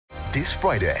This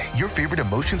Friday, your favorite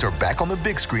emotions are back on the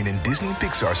big screen in Disney and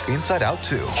Pixar's Inside Out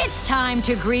 2. It's time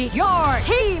to greet your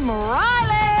Team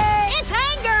Riley! It's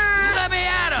anger! Let me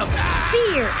at him!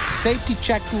 Fear! Safety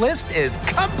checklist is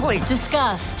complete!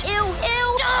 Disgust! Ew,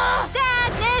 ew!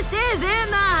 Sadness is in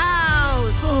the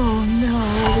house! Oh, no.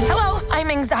 Hello, I'm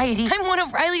anxiety. I'm one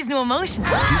of Riley's new emotions.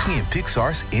 Disney and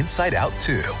Pixar's Inside Out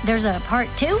 2. There's a part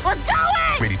 2? We're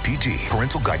going! Rated PG.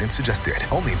 Parental guidance suggested.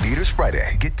 Only in theaters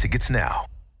Friday. Get tickets now.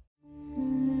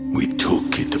 We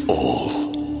took it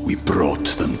all. We brought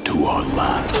them to our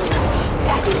land.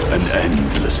 An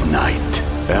endless night,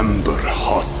 ember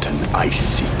hot and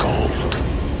icy cold.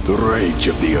 The rage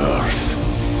of the earth.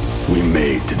 We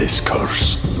made this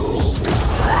curse.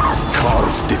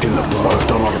 Carved it in the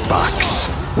blood on our backs.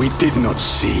 We did not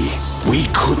see. We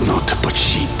could not, but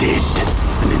she did.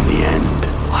 And in the end...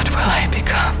 What will I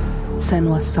become?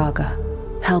 Senua's Saga.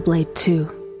 Hellblade 2.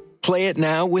 Play it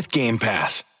now with Game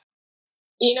Pass.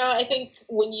 You know, I think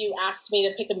when you asked me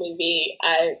to pick a movie,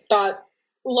 I thought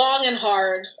long and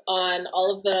hard on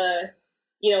all of the,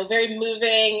 very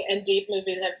moving and deep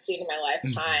movies I've seen in my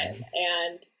lifetime.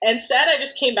 And instead, I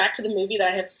just came back to the movie that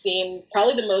I have seen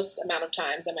probably the most amount of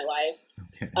times in my life.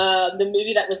 Okay. The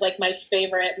movie that was like my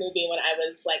favorite movie when I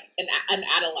was like an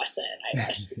adolescent, I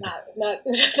guess, not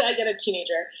yet a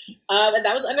teenager. And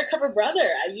that was Undercover Brother.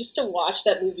 I used to watch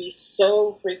that movie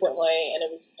so frequently, and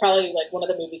it was probably like one of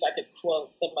the movies I could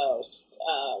quote the most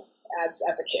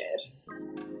as a kid.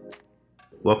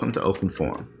 Welcome to Open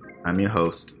Forum. I'm your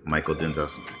host, Michael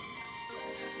Denzelsman.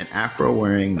 An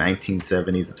afro-wearing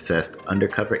 1970s-obsessed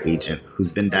undercover agent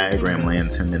whose Venn diagram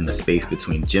lands him in the space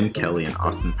between Jim Kelly and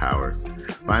Austin Powers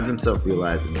finds himself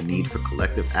realizing the need for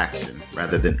collective action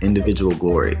rather than individual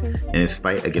glory in his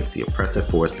fight against the oppressive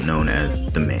force known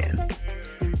as the Man.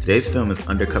 Today's film is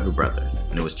Undercover Brother,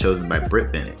 and it was chosen by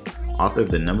Britt Bennett, author of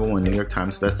the #1 New York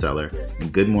Times bestseller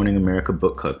and Good Morning America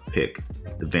book club pick,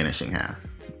 The Vanishing Half.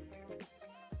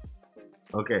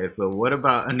 Okay, so what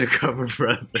about Undercover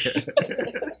Brother?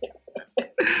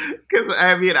 Because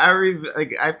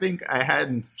I think I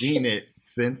hadn't seen it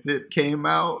since it came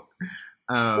out.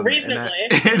 Reasonably.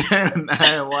 And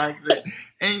I watched it,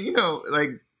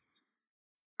 and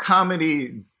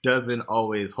comedy doesn't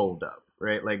always hold up,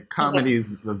 right? Like comedy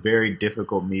is a very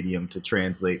difficult medium to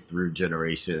translate through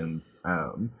generations,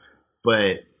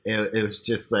 but it was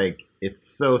just like. It's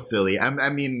so silly. I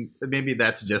mean, maybe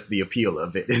that's just the appeal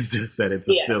of it. It's just that it's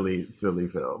a silly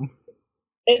film.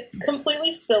 It's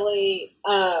completely silly.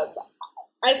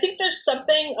 I think there's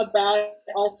something about it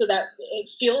also that it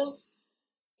feels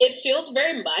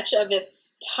very much of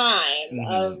its time.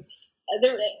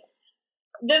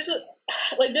 There's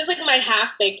my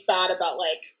half-baked thought about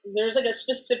there's a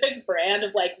specific brand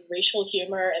of racial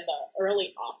humor in the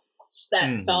early aughts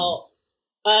that felt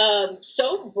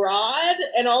so broad,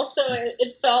 and also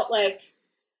it felt like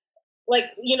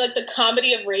the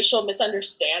comedy of racial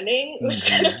misunderstanding. It's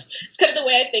kind of the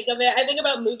way I think of it. I think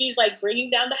about movies like Bringing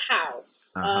Down the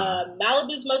House,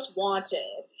 Malibu's Most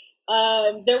Wanted.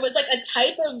 There was a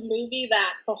type of movie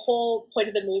that the whole point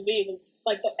of the movie was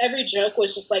every joke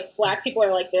was just black people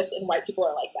are like this and white people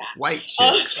are like that. White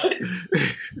shit.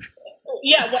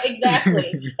 Yeah, well,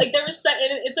 exactly.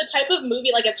 It's a type of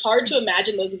movie, it's hard to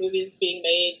imagine those movies being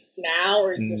made now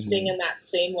or existing in that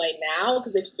same way now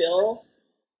because they feel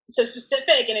so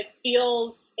specific, and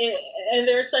and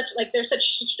there's such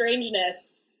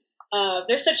strangeness.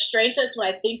 There's such strangeness when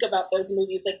I think about those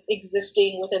movies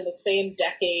existing within the same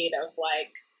decade of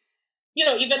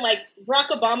even Barack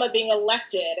Obama being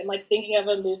elected, and thinking of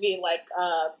a movie like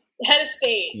Head of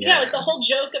State. Yeah, the whole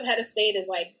joke of Head of State is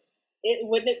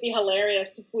wouldn't it be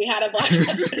hilarious if we had a black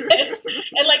president?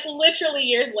 And literally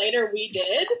years later we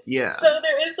did. Yeah. So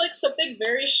there is something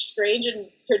very strange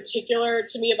and particular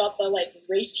to me about the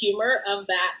race humor of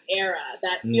that era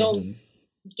that feels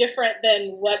different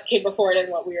than what came before it and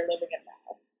what we are living in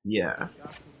now. Yeah.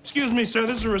 Excuse me, sir,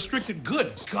 this is a restricted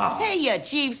good. God. Hey,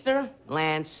 Jeevester.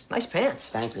 Lance. Nice pants.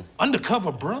 Thank you.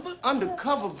 Undercover brother?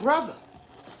 Undercover brother?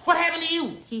 What happened to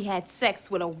you? He had sex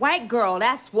with a white girl,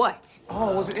 that's what.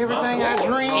 Oh, was it everything I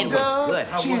dreamed It was of? good.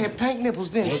 She had pink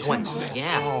nipples, didn't she? Big ones.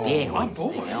 Yeah, big ones.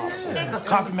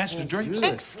 Copy match the drapes.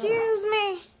 Excuse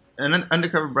me. And then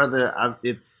Undercover Brother,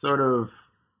 it's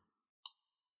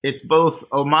both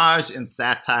homage and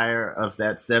satire of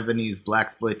that 70s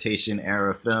blaxploitation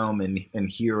era film and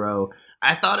hero.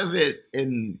 I thought of it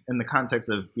in the context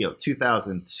of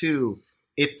 2002.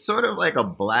 It's sort of like a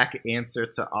black answer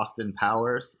to Austin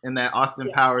Powers, in that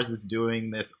Austin Powers is doing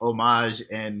this homage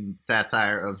and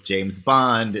satire of James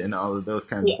Bond and all of those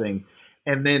kinds of things,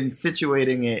 and then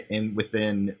situating it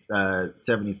within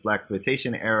 70s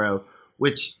blaxploitation era,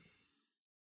 which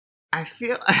I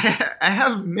feel I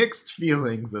have mixed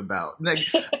feelings about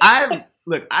I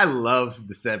love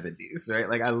the 70s, right?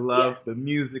 Like I love the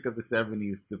music of the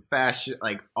 70s, the fashion,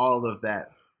 like all of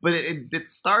that. But it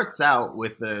starts out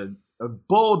with a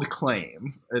bold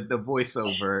claim, the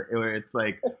voiceover, where it's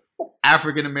like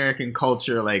African American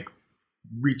culture like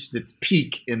reached its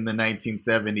peak in the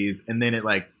 1970s, and then it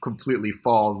like completely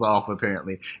falls off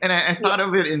apparently. And I thought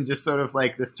of it in just sort of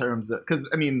like this terms of, because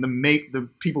I mean the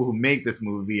people who make this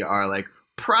movie are like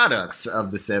products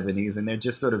of the 70s, and they're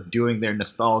just sort of doing their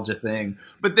nostalgia thing.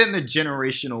 But then the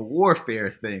generational warfare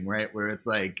thing, right, where it's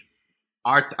like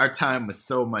our time was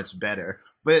so much better.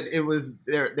 But it was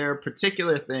there are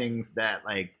particular things that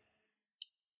like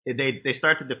they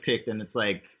start to depict, and it's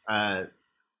like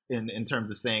in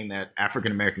terms of saying that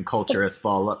African American culture has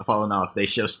fallen off. They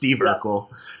show Steve Urkel,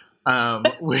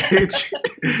 which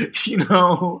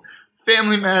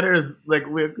Family Matters, like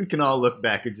we can all look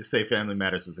back and just say Family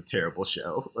Matters was a terrible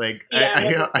show. Like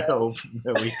I hope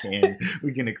that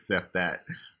we can accept that.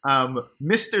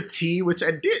 Mr. T, which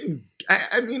I didn't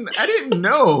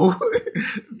know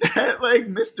that like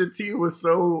Mr. T was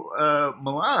so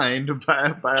maligned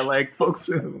by like folks.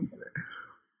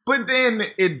 But then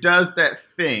it does that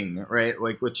thing, right?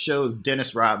 Like which shows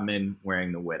Dennis Rodman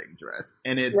wearing the wedding dress,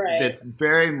 and it's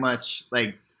very much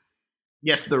like,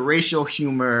 yes, the racial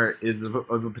humor is of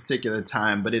a particular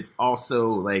time, but it's also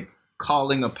like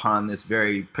calling upon this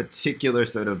very particular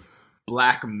sort of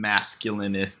Black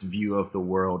masculinist view of the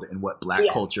world and what Black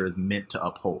culture is meant to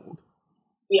uphold.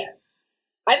 Yes,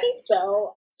 I think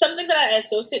so. Something that I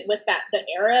associate with the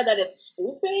era that it's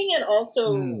spoofing, and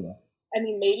also, I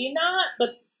mean, maybe not,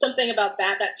 but something about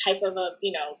that type of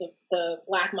the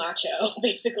Black macho,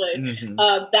 basically,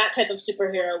 that type of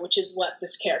superhero, which is what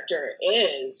this character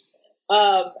is.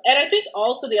 And I think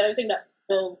also the other thing that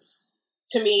feels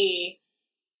to me,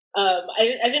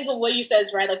 I think what you said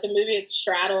is right. Like the movie, it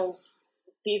straddles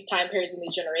these time periods and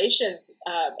these generations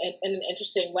in an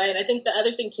interesting way. And I think the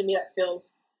other thing to me that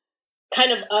feels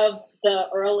kind of the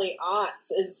early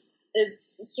aughts is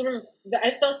sort of,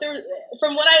 I felt there,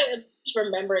 from what I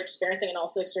remember experiencing and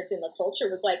also experiencing in the culture,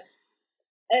 was like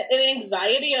an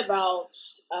anxiety about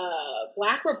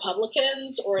Black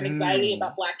Republicans, or an anxiety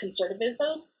about Black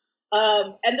conservatism.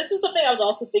 And this is something I was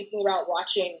also thinking about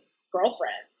watching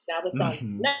Girlfriends, now that's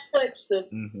on Netflix.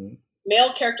 The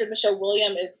male character in the show,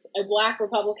 William, is a Black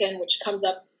Republican, which comes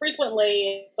up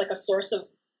frequently. It's like a source of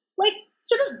like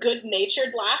sort of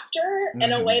good-natured laughter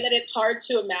in a way that it's hard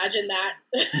to imagine that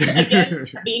again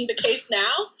being the case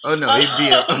now. Oh no,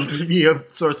 it'd be a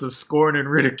source of scorn and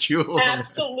ridicule.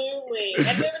 Absolutely. And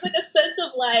there was like a sense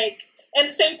of like, and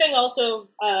the same thing also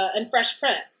in Fresh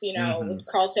Prince, with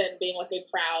Carlton being like a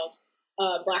proud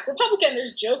Black Republican.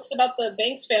 There's jokes about the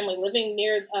Banks family living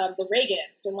near the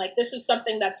Reagans, and like this is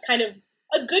something that's kind of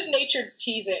a good-natured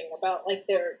teasing about like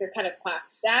their kind of class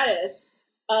status.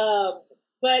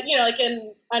 But like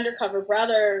in Undercover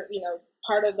Brother,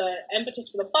 part of the impetus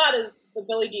for the plot is the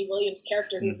Billy D. Williams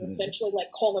character, who's essentially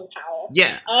like Colin Powell.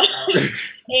 Yeah. And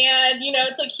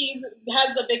it's like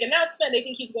has a big announcement. They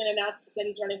think he's going to announce that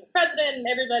he's running for president, and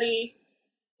everybody,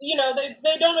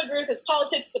 they don't agree with his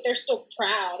politics, but they're still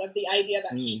proud of the idea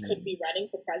that he could be running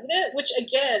for president, which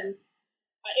again,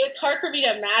 it's hard for me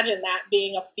to imagine that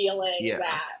being a feeling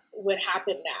that would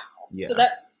happen now. Yeah. So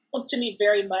that feels to me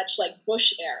very much like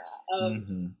Bush era of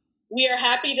we are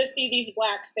happy to see these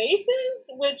Black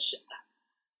faces, which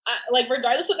like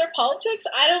regardless of their politics,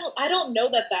 I don't know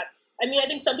that that's, I mean, I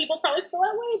think some people probably feel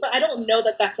that way, but I don't know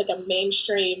that that's like a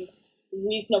mainstream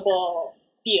reasonable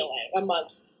feeling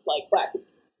amongst like Black people.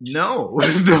 No,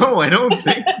 I don't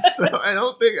think so.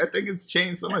 I think it's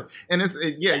changed so much. And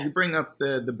you bring up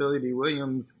the Billy D.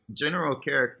 Williams general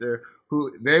character,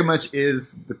 who very much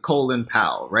is the Colin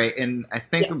Powell, right? And I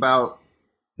think about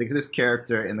this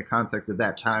character in the context of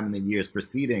that time in the years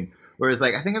preceding, where it's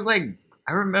like, I think it's like,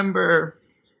 I remember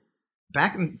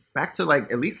back to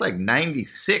like at least like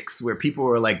 96, where people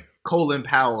were like, Colin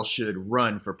Powell should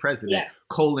run for president. Yes.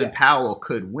 Colin Powell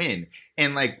could win.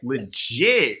 And like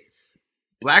legit,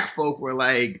 Black folk were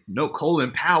like, no,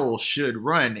 Colin Powell should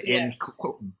run. And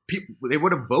they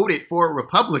would have voted for a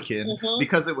Republican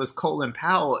because it was Colin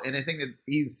Powell. And I think that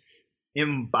he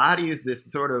embodies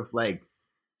this sort of like,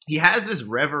 he has this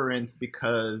reverence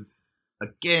because,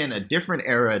 again, a different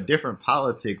era, different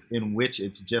politics in which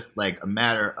it's just like a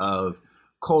matter of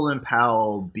Colin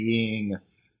Powell being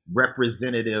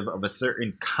representative of a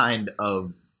certain kind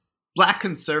of Black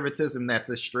conservatism that's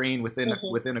a strain within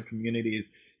a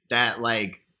communities that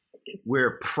like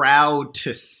we're proud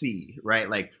to see, right?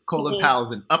 Like Colin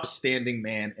Powell's an upstanding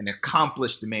man, an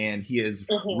accomplished man. He has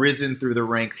risen through the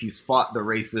ranks. He's fought the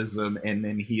racism, and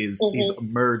then he's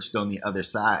emerged on the other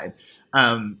side.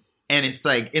 And it's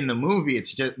like in the movie,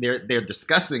 it's just they're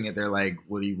discussing it. They're like,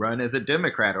 would he run as a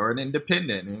Democrat or an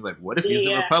independent? And like, what if he's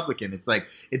a Republican? It's like,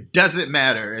 it doesn't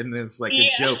matter. And it's like a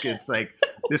joke. It's like,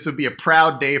 this would be a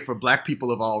proud day for Black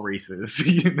people of all races.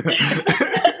 You know?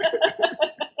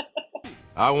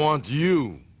 I want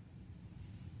you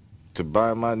to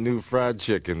buy my new fried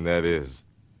chicken, that is.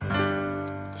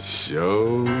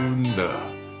 Sure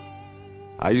enough.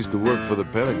 I used to work for the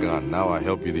Pentagon. Now I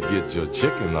help you to get your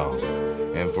chicken on.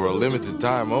 And for a limited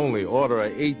time only, order a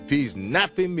 8-piece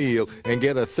nappy meal and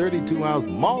get a 32-ounce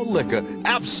malt liquor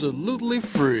absolutely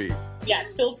free. Yeah,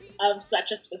 it feels of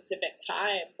such a specific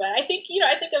time. But I think,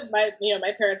 I think of my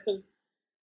parents have,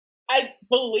 I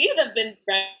believe, have been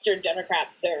registered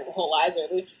Democrats their whole lives, or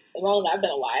at least as long as I've been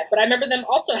alive. But I remember them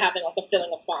also having like a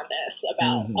feeling of fondness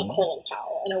about a Colin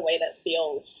Powell in a way that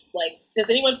feels like, does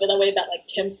anyone feel that way about like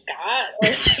Tim Scott? Or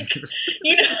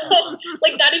like,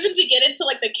 like not even to get into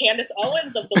like the Candace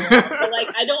Owens of the world, but like,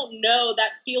 I don't know,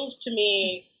 that feels to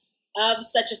me of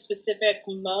such a specific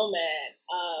moment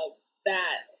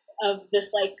of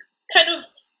this like kind of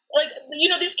like,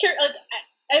 these characters, like,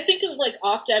 I think of like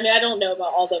often, I mean, I don't know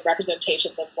about all the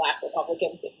representations of Black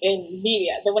Republicans in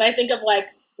media, but when I think of like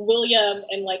William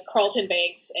and like Carlton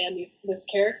Banks and this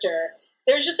character,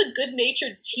 there's just a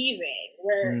good-natured teasing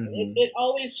where it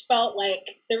always felt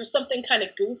like there was something kind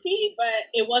of goofy, but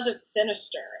it wasn't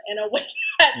sinister in a way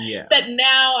that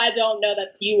now I don't know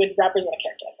that you would represent a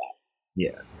character like that.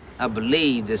 Yeah. I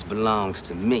believe this belongs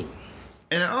to me.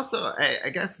 And also, I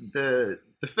guess the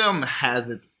film has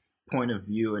its point of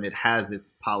view and it has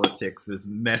its politics, as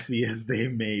messy as they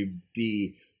may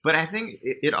be. But I think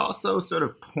it also sort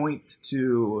of points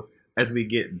to, as we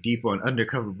get deep on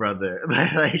Undercover Brother,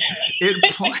 like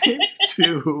it points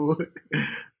to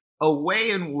a way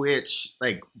in which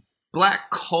like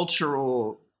Black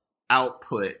cultural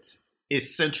output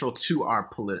is central to our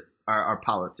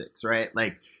politics, right?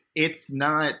 Like it's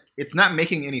not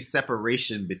making any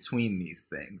separation between these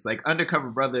things. Like Undercover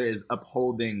Brother is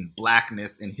upholding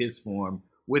Blackness in his form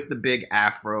with the big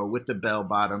afro, with the bell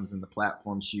bottoms and the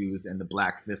platform shoes and the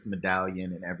Black Fist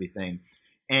medallion and everything.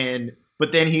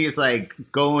 But then he is like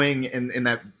going in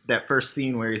that first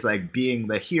scene where he's like being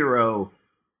the hero.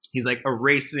 He's like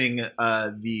erasing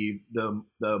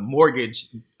the mortgage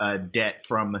debt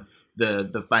from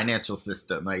the financial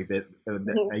system, like that,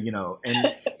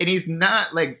 and he's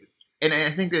not like, and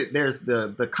I think that there's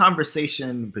the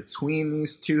conversation between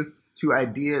these two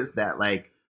ideas that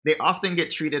like they often get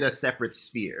treated as separate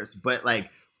spheres, but like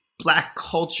Black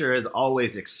culture has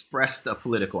always expressed a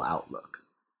political outlook.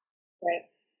 Right.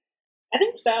 I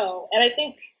think so. And I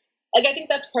think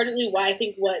that's partly why I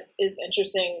think what is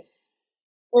interesting,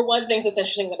 or one of the things that's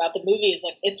interesting about the movie is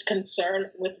like its concern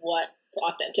with what's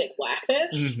authentic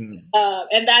Blackness. And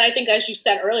that, I think, as you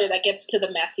said earlier, that gets to the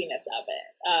messiness of it.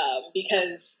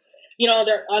 Because,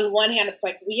 there on one hand, it's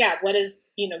like, what is,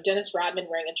 Dennis Rodman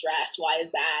wearing a dress? Why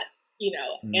is that,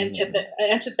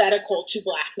 antithetical to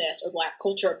Blackness or Black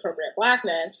culture appropriate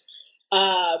Blackness?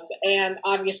 And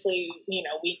obviously,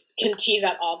 we can tease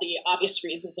out all the obvious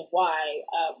reasons of why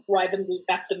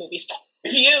that's the movie's point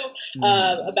of view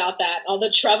about that, all the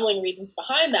troubling reasons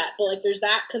behind that. But like, there's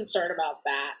that concern about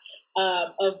that,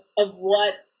 of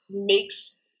what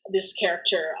makes this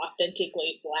character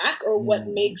authentically Black, or what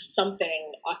makes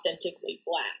something authentically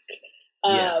Black.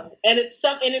 And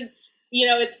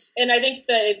I think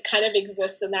that it kind of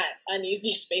exists in that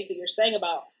uneasy space that you're saying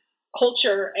about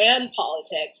culture and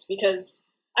politics, because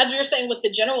as we were saying with the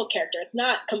general character, it's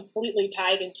not completely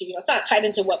tied into, it's not tied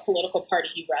into what political party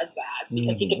he runs as,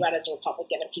 because he could run as a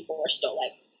Republican and people were still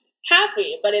like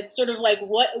happy, but it's sort of like,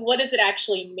 what does it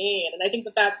actually mean? And I think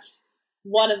that that's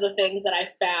one of the things that I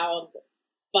found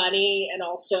funny, and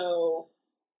also,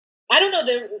 I don't know,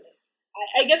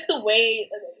 I guess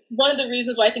one of the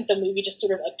reasons why I think the movie just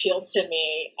sort of appealed to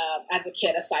me as a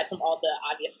kid, aside from all the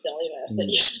obvious silliness that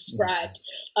you described,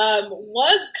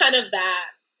 was kind of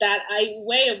that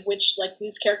way of which like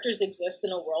these characters exist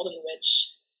in a world in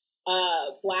which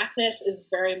Blackness is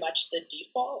very much the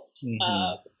default,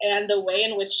 and the way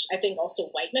in which I think also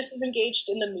whiteness is engaged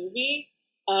in the movie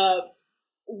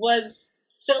was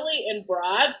silly and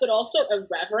broad, but also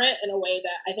irreverent in a way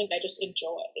that I think I just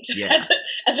enjoyed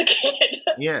as a kid.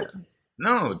 Yeah.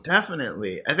 No,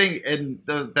 definitely. I think, and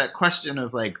that question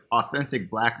of like authentic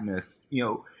Blackness,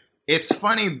 it's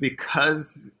funny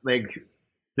because like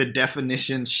the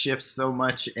definition shifts so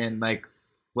much, and like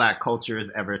Black culture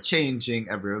is ever changing,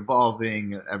 ever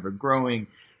evolving, ever growing.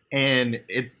 And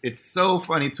it's so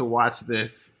funny to watch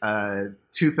this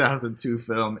 2002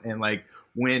 film and like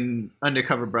when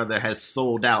Undercover Brother has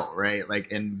sold out, right?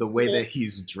 Like, and the way that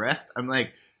he's dressed, I'm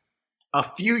like, a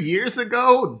few years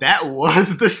ago, that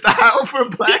was the style for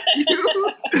Black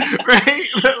youth, right?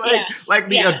 Like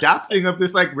the adopting of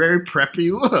this like very preppy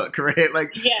look, right?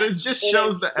 Like, so it just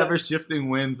shows the ever shifting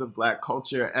winds of Black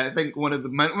culture. I think one of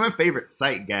my favorite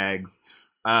sight gags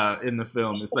in the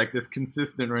film is like this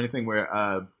consistent running thing where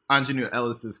Anjanou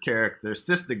Ellis's character,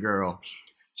 Sister Girl,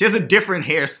 she has a different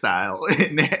hairstyle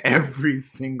in every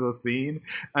single scene,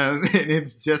 and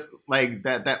it's just like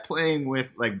that playing with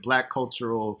like Black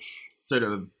cultural sort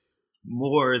of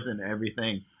mores and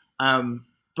everything.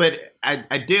 But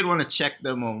I did want to check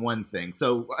them on one thing.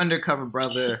 So Undercover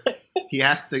Brother, he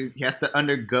has to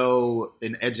undergo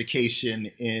an education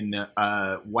in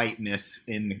whiteness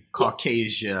in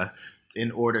Caucasia in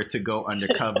order to go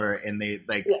undercover. And they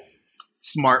like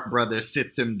Smart Brother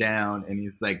sits him down and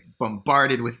he's like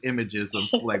bombarded with images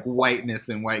of like whiteness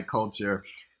and white culture.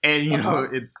 And you know,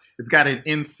 it's got an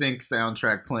NSYNC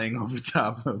soundtrack playing over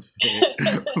top of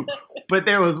it. But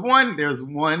there was one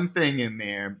thing in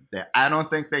there that I don't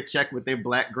think they checked with their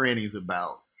Black grannies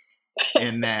about,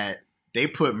 in that they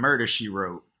put Murder, She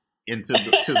Wrote into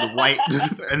the white,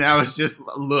 and I was just,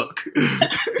 look.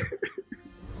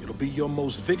 It'll be your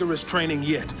most vigorous training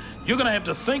yet. You're gonna have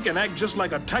to think and act just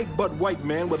like a tight-butt white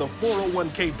man with a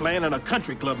 401k plan and a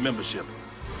country club membership.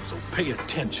 So pay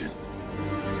attention.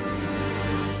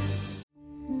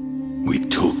 We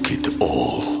took it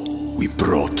all. We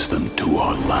brought them to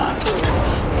our land.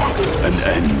 An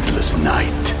endless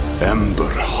night, ember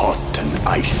hot and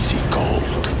icy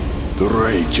cold. The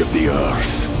rage of the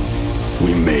earth.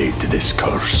 We made this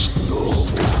curse.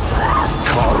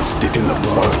 Carved it in the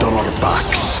blood on our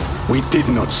backs. We did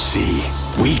not see.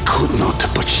 We could not,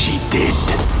 but she did.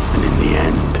 And in the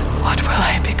end... What will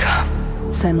I become?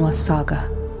 Senua's Saga.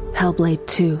 Hellblade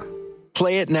 2.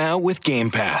 Play it now with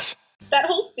Game Pass. That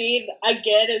whole scene,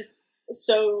 again, is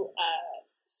so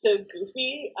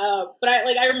goofy. But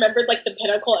I remembered like the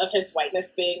pinnacle of his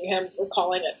whiteness being him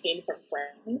recalling a scene from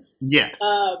Friends. Yes.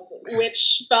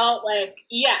 Which felt like,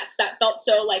 yes, that felt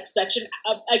so like such an,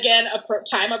 again,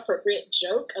 time appropriate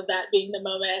joke of that being the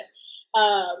moment.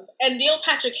 And Neil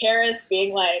Patrick Harris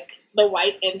being like the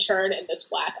white intern in this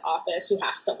Black office who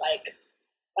has to like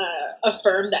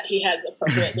affirm that he has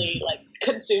appropriately like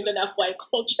consumed enough white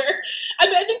culture. I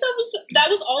mean, I think that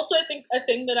was also, I think, a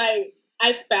thing that I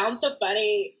found so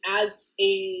funny as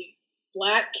a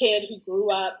Black kid who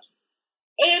grew up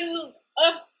in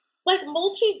a like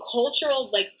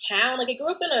multicultural like town. Like I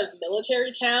grew up in a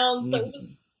military town, so it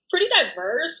was pretty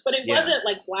diverse, but it wasn't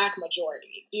like Black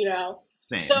majority, you know?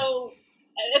 Same. So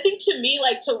I think to me,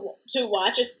 like to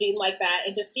watch a scene like that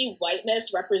and to see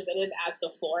whiteness represented as the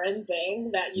foreign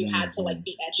thing that you had to like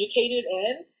be educated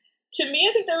in, to me,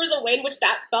 I think there was a way in which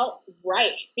that felt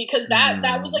right, because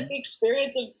that was like the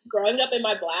experience of growing up in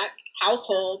my Black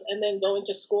household and then going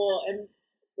to school and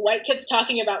white kids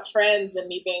talking about Friends and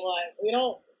me being like, you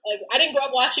know, like I didn't grow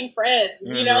up watching Friends,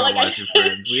 you know, like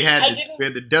we had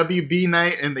the WB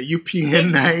night and the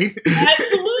UPN night.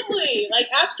 Absolutely.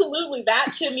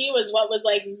 That to me was what was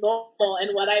like normal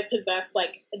and what I possessed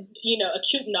like, you know,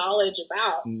 acute knowledge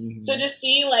about. So to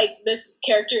see like this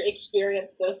character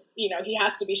experience this, you know, he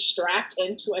has to be strapped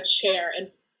into a chair and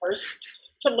forced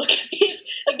to look at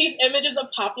these images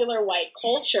of popular white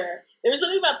culture. There was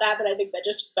something about that I think that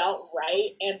just felt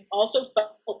right and also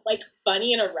felt like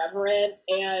funny and irreverent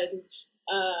and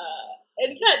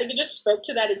yeah, I think it just spoke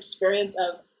to that experience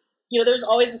of, you know, there's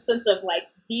always a sense of like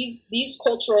these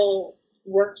cultural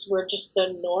works were just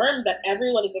the norm that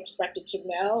everyone is expected to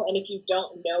know, and if you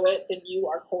don't know it, then you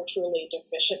are culturally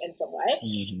deficient in some way.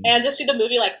 And to see the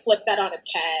movie like flip that on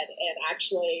its head and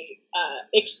actually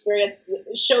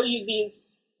show you these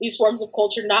forms of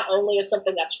culture not only as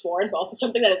something that's foreign, but also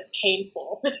something that is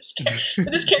painful for this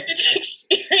character to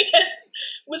experience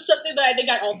was something that I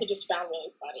think I also just found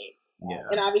really funny.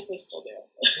 And obviously still do.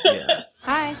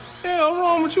 Hi. Hell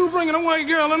wrong with you bringing a white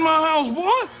girl in my house,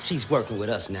 boy? She's working with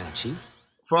us now, Chief.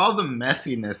 For all the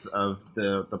messiness of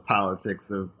the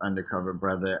politics of Undercover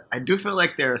Brother, I do feel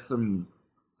like there are some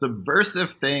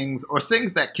subversive things or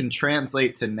things that can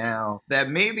translate to now that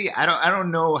maybe I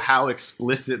don't know how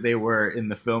explicit they were in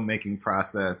the filmmaking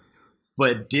process,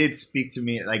 but did speak to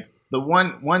me. Like the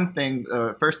one thing,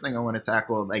 first thing I want to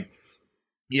tackle, like,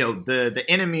 you know, the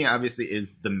enemy obviously is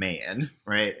the man,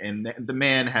 right? And the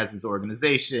man has his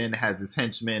organization, has his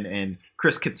henchmen, and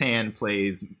Chris Kattan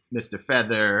plays Mr.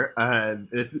 Feather.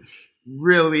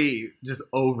 really just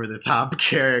over the top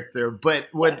character. But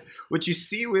what you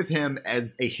see with him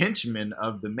as a henchman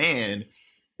of the man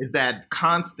is that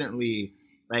constantly,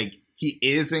 like, he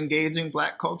is engaging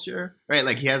Black culture, right?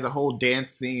 Like, he has a whole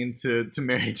dance scene to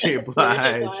Mary J.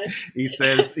 Blige. He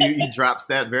says, he drops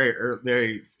that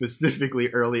very specifically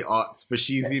early aughts,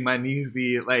 Fashizi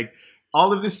Manizi, like,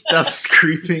 all of this stuff's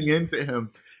creeping into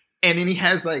him. And then he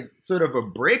has, like, sort of a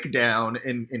breakdown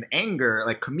in anger,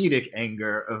 like comedic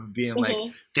anger, of being like,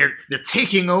 they're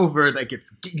taking over, like,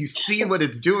 it's, you see what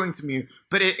it's doing to me.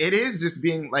 But it is just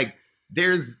being like,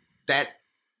 there's that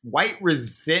white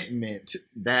resentment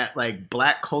that, like,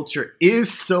 Black culture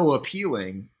is so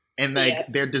appealing, and, like,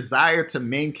 their desire to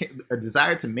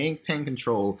maintain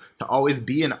control, to always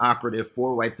be an operative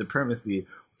for white supremacy,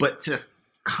 but to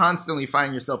constantly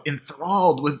find yourself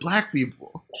enthralled with Black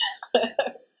people.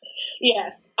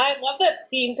 Yes, I love that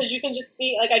scene because you can just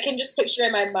see, like, I can just picture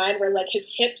in my mind where, like,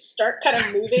 his hips start kind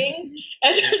of moving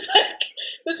and there's, like,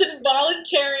 this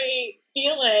involuntary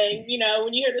feeling, you know,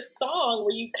 when you hear this song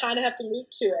where you kind of have to move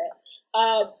to it.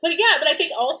 But I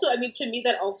think also, I mean, to me,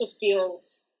 that also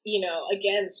feels, you know,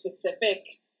 again, specific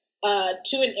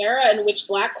to an era in which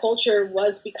Black culture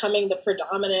was becoming the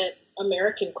predominant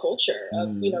American culture,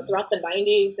 you know, throughout the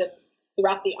 90s and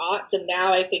throughout the aughts. And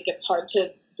now I think it's hard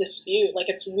to dispute. Like,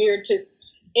 it's weird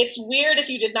if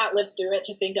you did not live through it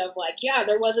to think of, like, yeah,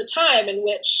 there was a time in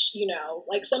which, you know,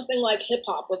 like, something like hip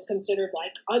hop was considered,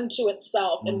 like, unto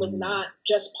itself and was not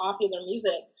just popular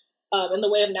music in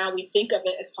the way of now we think of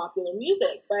it as popular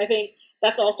music. But I think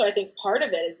that's also, part of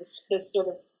it is this sort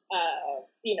of,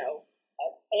 you know,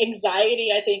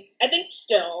 anxiety, I think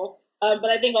still,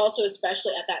 but I think also,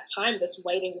 especially at that time, this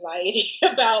white anxiety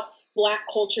about Black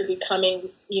culture becoming,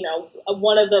 you know,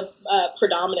 one of the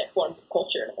predominant forms of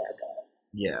culture in America.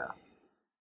 Yeah.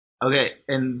 Okay,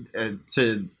 and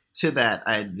to that,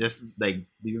 I just, like,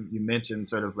 you mentioned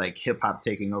sort of like hip hop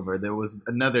taking over. There was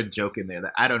another joke in there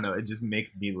that, I don't know, it just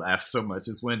makes me laugh so much.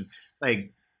 It's when,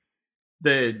 like,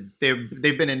 they've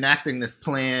been enacting this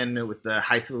plan with the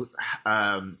high school,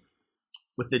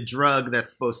 with the drug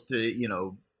that's supposed to, you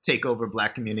know, take over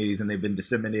Black communities, and they've been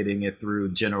disseminating it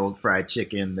through General Fried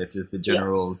Chicken, that is the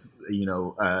general's, you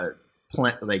know,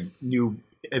 new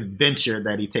adventure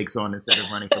that he takes on instead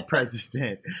of running for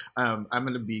president. I'm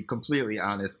going to be completely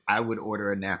honest. I would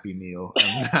order a Nappy Meal.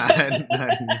 I'm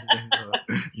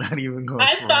not even going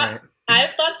for it.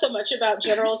 I've thought so much about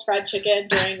General's Fried Chicken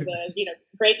during the, you know,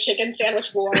 great chicken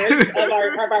sandwich wars of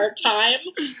our time.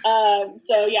 And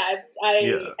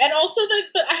also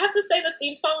I have to say the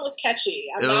theme song was catchy.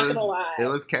 I'm not gonna lie. It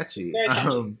was catchy. Very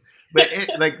catchy.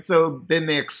 But so then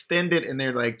they extend it, and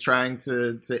they're, like, trying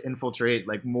to infiltrate,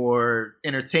 like, more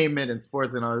entertainment and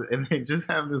sports and all, and they just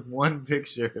have this one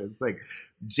picture. It's like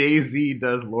Jay-Z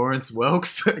does Lawrence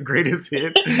Welk's greatest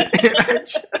hits.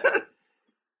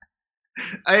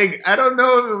 And I don't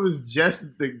know if it was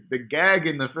just the gag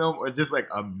in the film or just, like,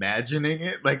 imagining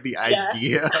it, like, the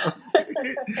idea of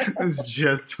it was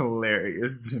just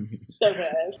hilarious to me. So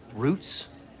good. Roots,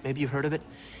 maybe you've heard of it.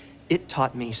 It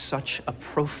taught me such a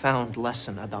profound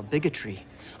lesson about bigotry.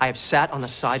 I have sat on the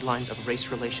sidelines of race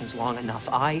relations long enough.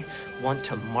 I want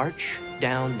to march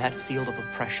down that field of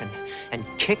oppression and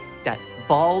kick that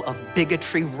ball of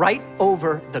bigotry right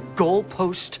over the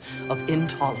goalpost of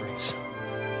intolerance.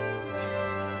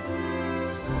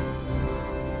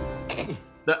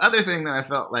 The other thing that I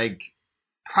felt like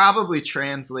probably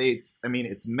translates, I mean,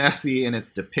 it's messy in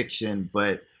its depiction,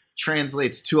 but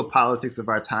translates to a politics of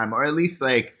our time, or at least,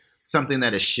 like, something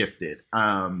that has shifted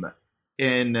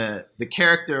in the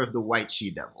character of the White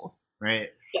She-Devil,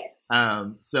 right? Yes.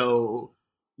 So,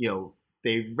 you know,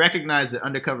 they recognize that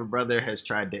Undercover Brother has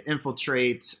tried to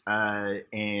infiltrate,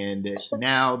 and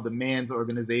now the man's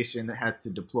organization has to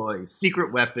deploy a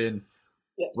secret weapon.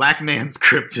 Yes. Black man's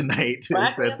kryptonite is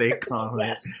that they call it.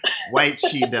 Yes. White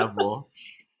She-Devil.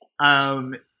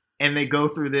 And they go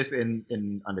through this,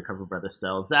 and Undercover Brother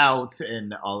sells out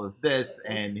and all of this,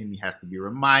 and he has to be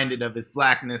reminded of his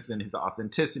Blackness and his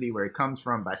authenticity, where he comes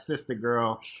from, by Sister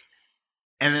Girl.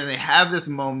 And then they have this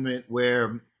moment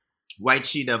where White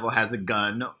She-Devil has a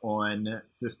gun on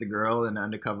Sister Girl and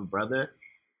Undercover Brother,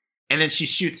 and then she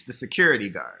shoots the security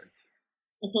guards.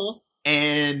 Mm-hmm.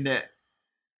 And,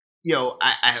 you know,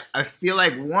 I feel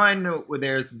like, one, where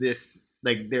there's this,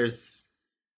 like, there's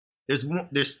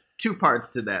two parts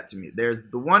to that to me. There's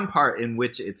the one part in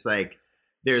which it's like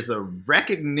there's a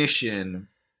recognition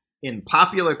in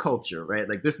popular culture, right?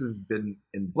 Like, this has been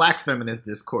in Black feminist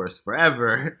discourse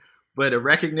forever, but a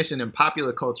recognition in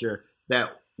popular culture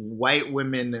that white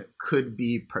women could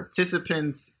be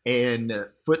participants and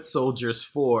foot soldiers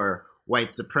for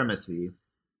white supremacy.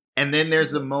 And then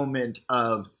there's the moment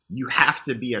of you have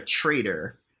to be a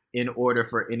traitor in order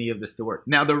for any of this to work.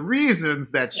 Now, the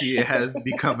reasons that she has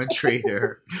become a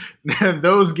traitor,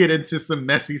 those get into some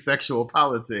messy sexual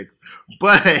politics.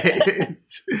 But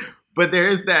there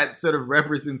is that sort of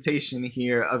representation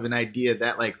here of an idea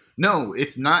that, like, no,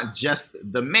 it's not just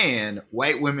the man.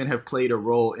 White women have played a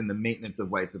role in the maintenance of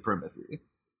white supremacy.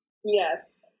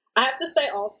 Yes. I have to say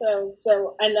also,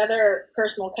 so another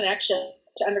personal connection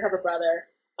to Undercover Brother,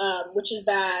 which is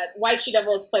that White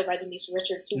She-Devil is played by Denise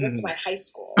Richards, who went to my high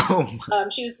school.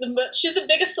 She's the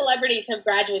biggest celebrity to have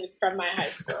graduated from my high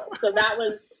school. So that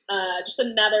was just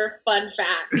another fun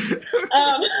fact.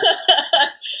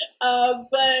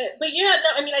 But yeah, no,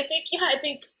 I mean, I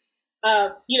think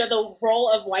the role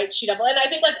of White She-Devil, and I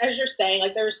think, like, as you're saying,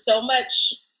 like, there's so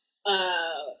much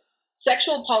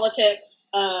sexual politics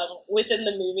within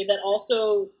the movie that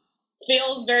also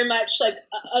feels very much like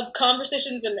of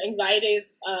conversations and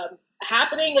anxieties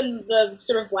happening in the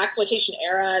sort of blaxploitation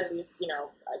era, and these,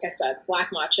 like I said,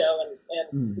 black macho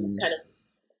and these kind of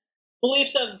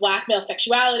beliefs of black male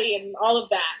sexuality and all of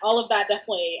that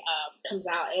definitely comes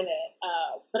out in it.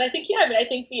 But I think, I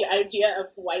think the idea of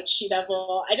White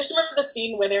She-Devil, I just remember the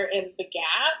scene where they're in the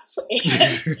Gap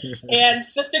and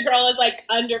Sister Girl is, like,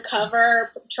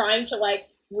 undercover trying to, like,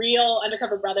 reel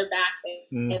Undercover Brother back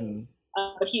in.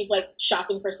 But he's, like,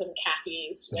 shopping for some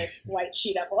khakis with White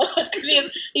She-Devil because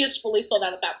he is fully sold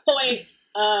out at that point.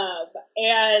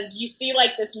 And you see,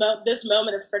 like, this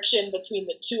moment of friction between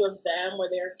the two of them where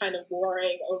they're kind of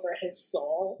warring over his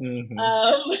soul.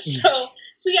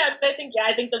 So yeah, I think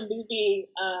the movie,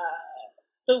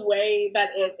 the way that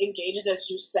it engages, as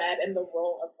you said, in the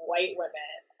role of white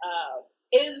women,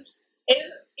 is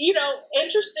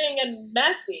interesting and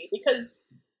messy, because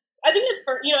I think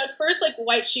at first, like,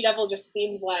 White She-Devil just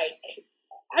seems like,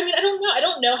 I mean, I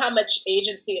don't know how much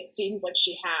agency it seems like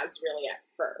she has really at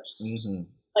first.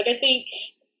 Like, I think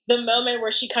the moment where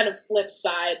she kind of flips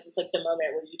sides is, like, the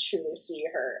moment where you truly see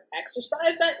her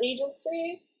exercise that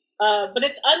agency. But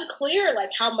it's unclear,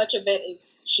 like, how much of it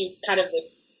is she's kind of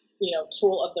this,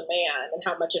 tool of the man, and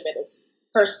how much of it is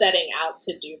her setting out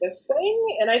to do this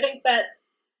thing. And I think that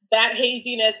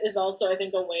haziness is also, I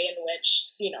think, the way in which,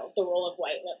 the role of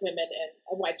white women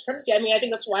and white supremacy. I mean, I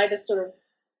think that's why this sort of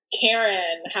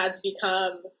Karen has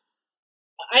become,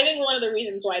 I think one of the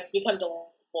reasons why it's become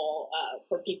delightful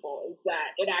for people is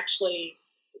that it actually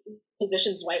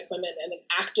positions white women in an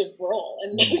active role,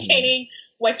 and maintaining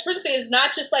white supremacy is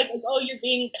not just like, oh, you're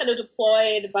being kind of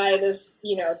deployed by this,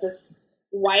 this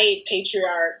white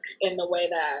patriarch in the way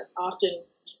that often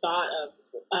thought of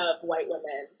white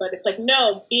women, but it's like,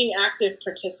 no, being active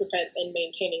participants in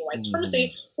maintaining white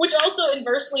supremacy, which also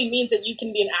inversely means that you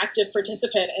can be an active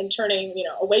participant in turning,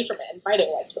 away from it and fighting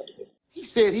white supremacy. He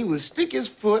said he would stick his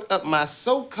foot up my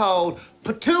so-called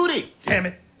patootie. Damn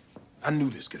it. I knew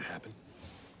this could happen.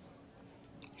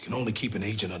 You can only keep an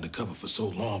agent undercover for so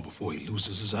long before he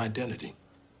loses his identity.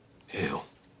 Hell,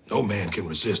 no man can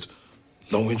resist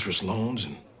low-interest loans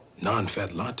and non-fat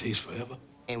lattes forever.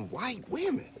 And white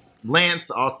women. Lance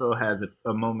also has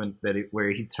a moment where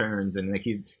he turns and, like,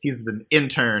 he's an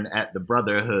intern at the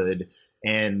Brotherhood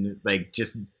and, like,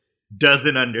 just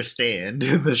doesn't understand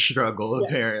the struggle,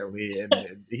 apparently,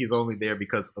 and he's only there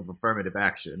because of affirmative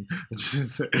action.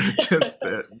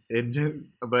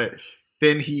 But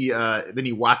then he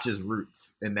watches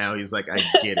Roots, and now he's like, I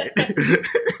get it.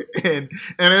 and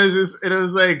it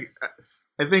was like,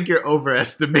 I think you're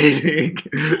overestimating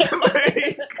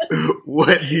like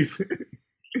what he's.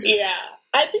 Yeah,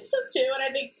 I think so too, and I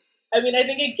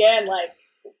think again, like,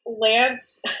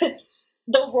 Lance,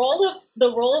 the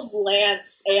role of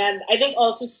Lance, and I think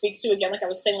also speaks to, again, like I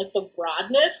was saying, like, the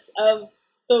broadness of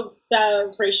the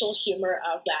racial humor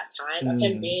of that time, of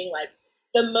him being, like,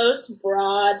 the most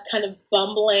broad kind of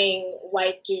bumbling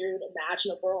white dude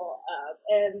imaginable,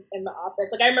 in the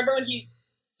office. Like, I remember when he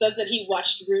says that he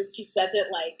watched Roots, he says it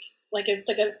like it's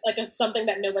like a something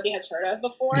that nobody has heard of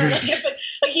before. Like, it's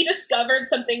like he discovered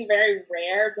something very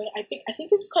rare, but I think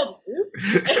it was called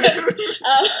Roots.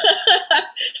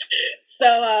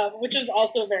 So which is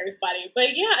also very funny.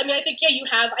 But yeah, I mean, I think you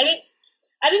have. I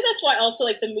think that's why also,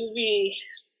 like, the movie.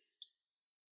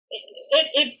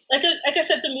 It's like I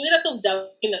said, it's a movie that feels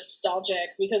definitely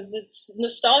nostalgic, because it's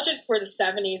nostalgic for the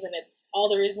 70s and it's all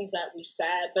the reasons that we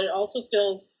said, but it also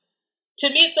feels. To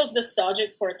me, it feels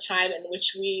nostalgic for a time in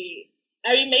which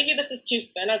maybe this is too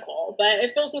cynical, but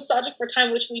it feels nostalgic for a time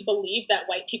in which we believed that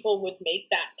white people would make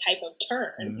that type of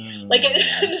turn. Like,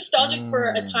 it's nostalgic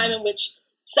for a time in which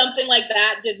something like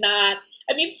that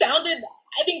sounded,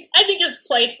 I think is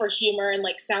played for humor and,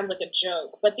 like, sounds like a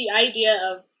joke, but the idea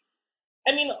of,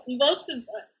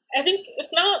 I think, if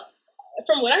not,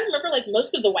 from what I remember, like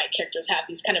most of the white characters have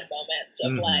these kind of moments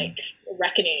of like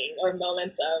reckoning or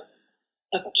moments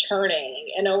of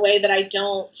turning in a way that I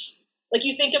don't, like,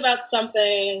 you think about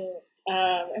something,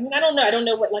 I mean, I don't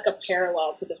know what like a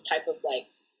parallel to this type of like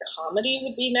comedy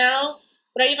would be now,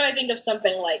 but I think of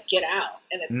something like Get Out,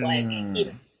 and it's like, you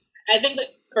know, I think the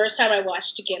first time I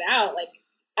watched Get Out, like,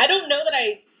 I don't know that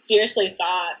I seriously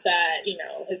thought that, you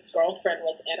know, his girlfriend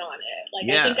was in on it. Like,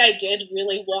 I think I did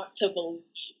really want to believe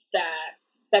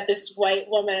that this white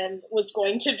woman was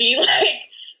going to be like,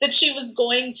 that she was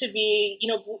going to be, you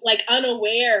know, like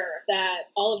unaware that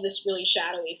all of this really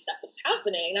shadowy stuff was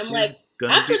happening. And I'm like,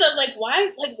 afterwards I was like,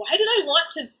 why did I want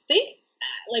to think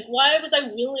that? Like, why was I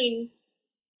willing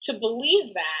to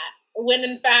believe that? When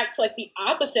in fact, like, the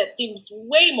opposite seems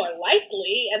way more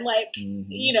likely. And like,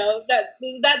 you know,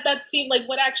 that seemed like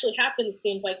what actually happens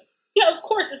seems like, yeah, of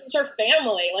course, this is her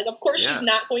family. Like, of course she's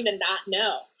not going to not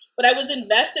know. But I was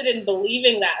invested in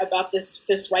believing that about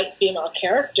this white female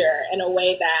character in a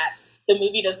way that the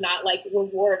movie does not like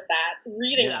reward that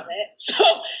reading of it.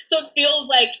 So it feels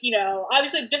like, you know,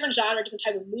 obviously different genre, different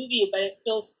type of movie, but it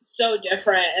feels so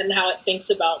different in how it thinks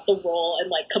about the role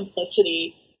and like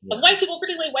complicity of white people,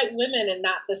 particularly white women, and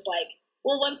not this like,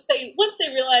 well, once they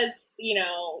realize, you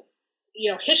know,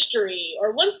 history,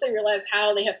 or once they realize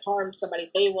how they have harmed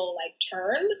somebody, they will like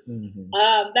turn.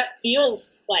 That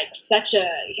feels like such a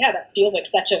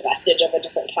vestige of a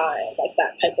different time, like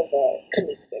that type of a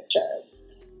comedic turn.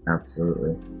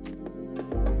 Absolutely.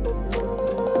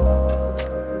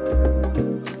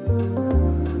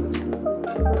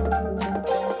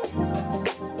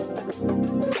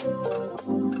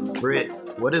 Britt,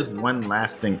 what is one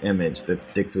lasting image that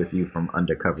sticks with you from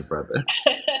Undercover Brother?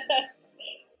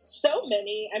 So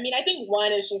many. I mean, I think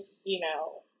one is just, you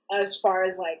know, as far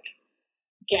as like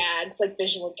gags, like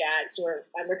visual gags, where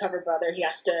Undercover Brother, he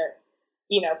has to,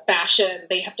 you know,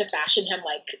 they have to fashion him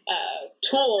like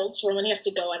tools for when he has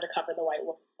to go undercover the white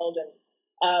world.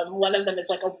 And one of them is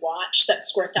like a watch that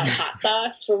squirts out hot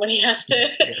sauce for when he has to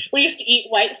eat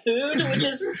white food, which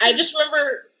is, I just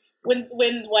remember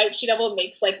when White She-Devil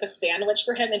makes like the sandwich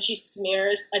for him and she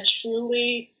smears a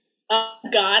truly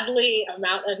ungodly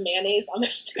amount of mayonnaise on the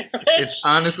sandwich. It's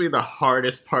honestly the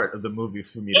hardest part of the movie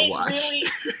for me to watch.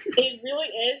 It really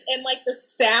is. And like the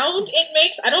sound it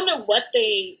makes, I don't know what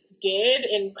they did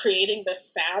in creating the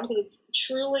sound, because it's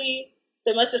truly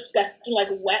the most disgusting, like,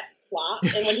 wet plop.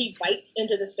 And when he bites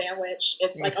into the sandwich,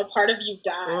 it's like a part of you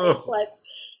dies. Like,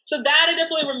 so that I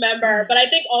definitely remember. But I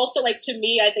think also, like, to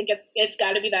me, I think it's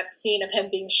got to be that scene of him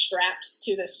being strapped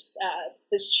to this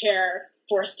chair,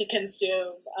 forced to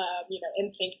consume,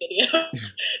 NSYNC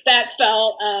videos. That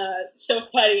felt so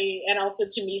funny, and also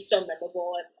to me so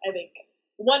memorable. And I think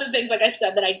one of the things, like I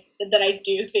said, that I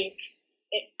do think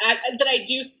that I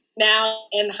do now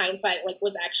in hindsight, like,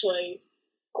 was actually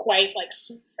quite like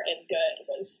smart and good,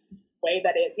 was the way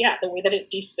that it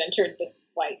decentered this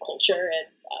white culture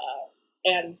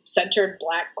and centered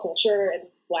Black culture and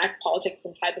Black politics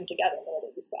and tied them together in the way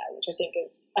that you said, which I think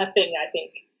is a thing, I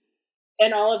think,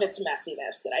 in all of its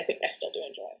messiness, that I think I still do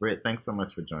enjoy. Britt, thanks so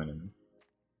much for joining me.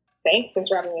 Thanks for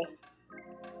having me.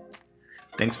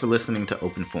 Thanks for listening to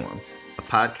Open Forum, a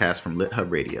podcast from Lit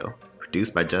Hub Radio,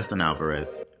 produced by Justin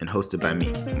Alvarez and hosted by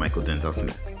me, Michael Denzel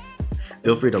Smith.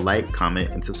 Feel free to like,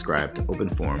 comment, and subscribe to Open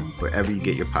Forum wherever you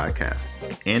get your podcasts,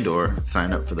 and/or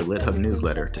sign up for the Lit Hub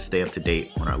newsletter to stay up to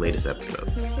date on our latest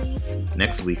episode.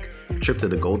 Next week, a trip to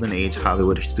the Golden Age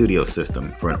Hollywood studio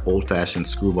system for an old-fashioned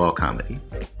screwball comedy.